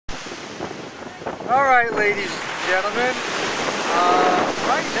Alright, ladies and gentlemen,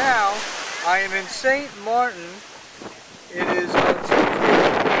 right now I am in St. Martin. It is Tuesday,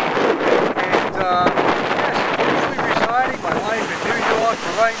 and yes, usually residing my life in New York,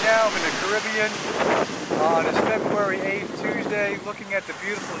 but right now I'm in the Caribbean on this February 8th Tuesday, looking at the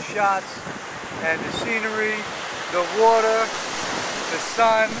beautiful shots and the scenery, the water, the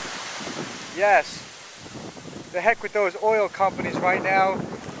sun. Yes, the heck with those oil companies right now,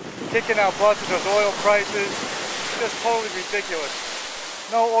 kicking our butts with those oil prices. Just totally ridiculous.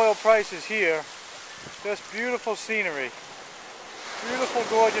 No oil prices here, just beautiful scenery. Beautiful,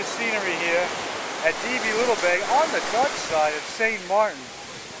 gorgeous scenery here at DIVI Little Bay on the Dutch side of St. Martin.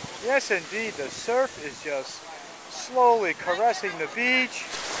 Yes, indeed, the surf is just slowly caressing the beach,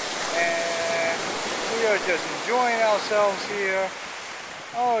 and we are just enjoying ourselves here.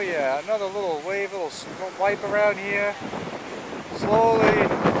 Oh yeah, another little wave, little wipe around here. Slowly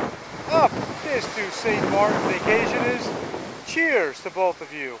up. This to St. Martin vacationers. Cheers to both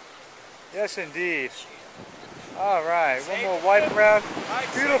of you. Yes, indeed. All right, one more wipe around.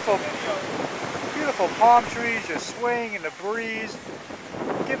 Beautiful, beautiful palm trees just swaying in the breeze,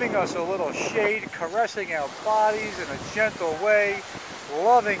 giving us a little shade, caressing our bodies in a gentle way,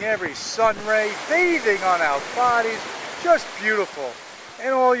 loving every sun ray, bathing on our bodies. Just beautiful.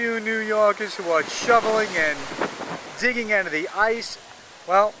 And all you New Yorkers who are shoveling and digging into the ice,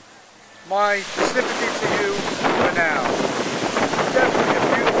 well, my sympathy to you for now. Definitely a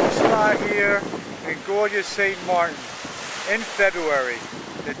beautiful spot here in gorgeous St. Martin in February,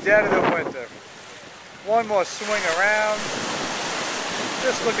 the dead of the winter. One more swing around.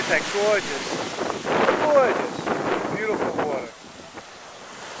 Just look at that gorgeous, gorgeous, beautiful water.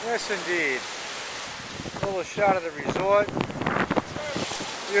 Yes, indeed. A little shot of the resort.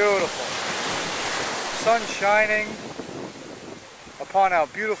 Beautiful. Sun shining upon our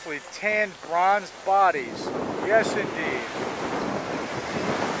beautifully tanned, bronzed bodies. Yes, indeed.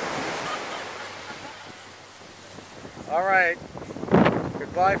 All right.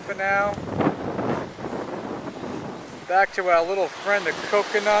 Goodbye for now. Back to our little friend, the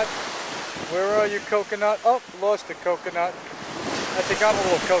coconut. Where are you, coconut? Oh, lost the coconut. I think I'm a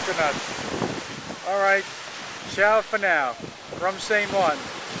little coconut. All right. Ciao for now. From St. Martin.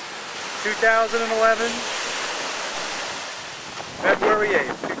 2011. February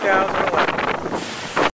 8th, 2011.